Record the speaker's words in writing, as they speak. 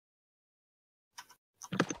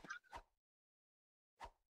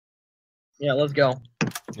Yeah, let's go.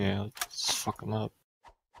 Yeah, let's fuck them up.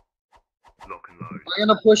 We're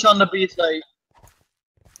gonna push on the B site.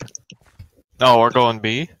 No, we're going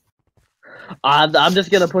B? I'm just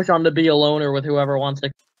gonna push on the B alone or with whoever wants to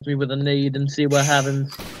catch me with a nade and see what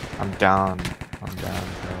happens. I'm down. I'm down,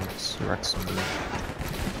 bro. Let's wreck some B.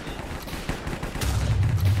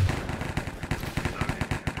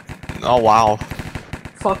 Oh, wow.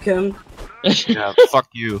 Fuck him. Yeah, fuck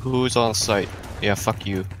you. Who's on site? Yeah, fuck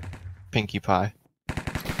you. Pinkie Pie.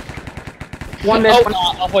 One mid. Oh, One...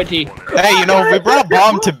 halfway T. Hey, you know, if we brought a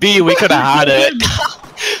bomb to B, we could've had it.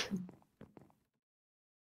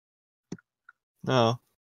 No.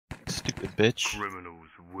 Stupid bitch. There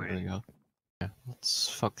we go. Yeah, let's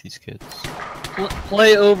fuck these kids.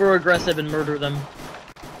 Play over aggressive and murder them.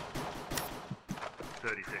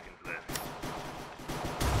 30 seconds left.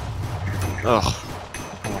 Ugh.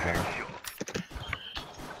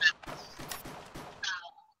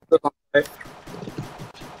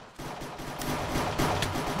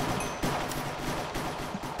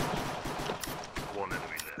 One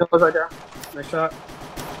enemy left. That was right there. Nice shot.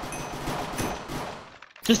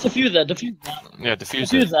 Just defuse that. Defuse that. Yeah,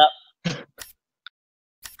 defuse Defuse it. that.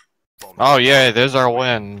 Oh yeah, there's our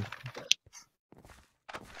win.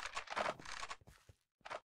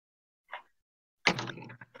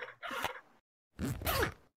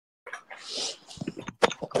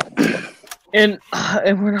 And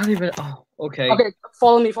we're not even. Oh, okay. Okay,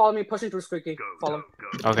 follow me. Pushing through Squeaky. Follow.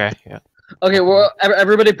 Okay, yeah. Okay, well,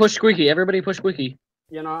 everybody push Squeaky. Everybody push Squeaky.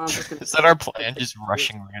 You know, I'm just gonna. Is that our plan? Just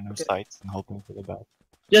rushing random sites and hoping for the best?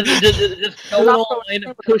 Just go online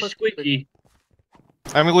and push Squeaky.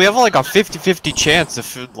 I mean, we have like a 50-50 chance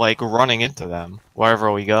of like running into them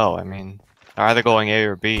wherever we go. I mean, they're either going A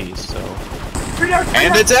or B, so.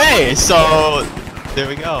 And it's A, so there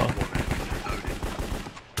we go.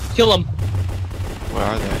 Kill him. Where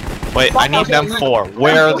are they? Wait, I need M4.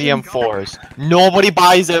 Where are the M4s? Nobody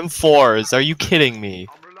buys M4s. Are you kidding me?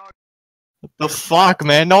 What the fuck,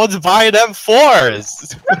 man? No one's buying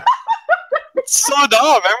M4s. It's so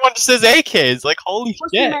dumb. Everyone just says AKs. Like, holy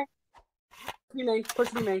shit.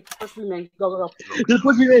 Push me, man. Go. Just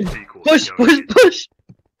push me in. Push. Yeah,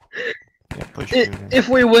 push you, man. If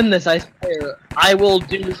we win this, I swear, I will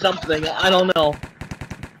do something. I don't know.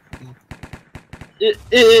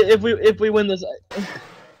 If we win this,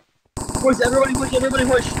 push everybody, push.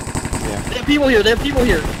 Yeah. They have people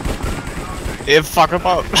here. Yeah, fuck them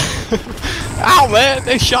up. Ow, man,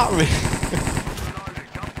 they shot me.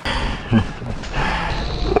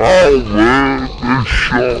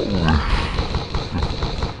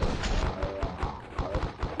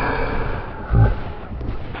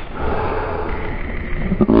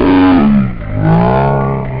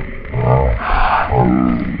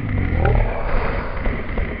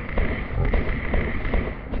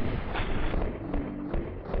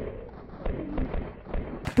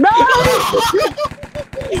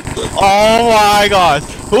 Oh my god.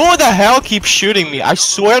 Who the hell keeps shooting me? I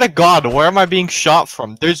swear to god, where am I being shot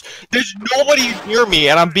from? There's nobody near me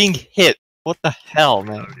and I'm being hit. What the hell,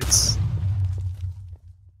 man?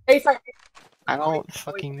 I don't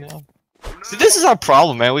fucking know. See, this is our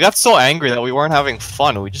problem, man. We got so angry that we weren't having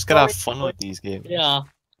fun. We just gotta have fun with these games. Yeah.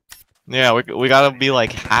 Yeah, we gotta be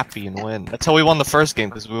like happy and win. That's how we won the first game,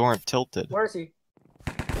 because we weren't tilted. Where is he?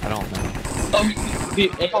 I don't know.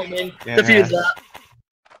 Defuse that.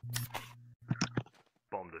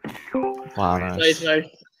 Wow, Nice. That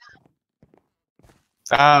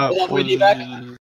Is that way back?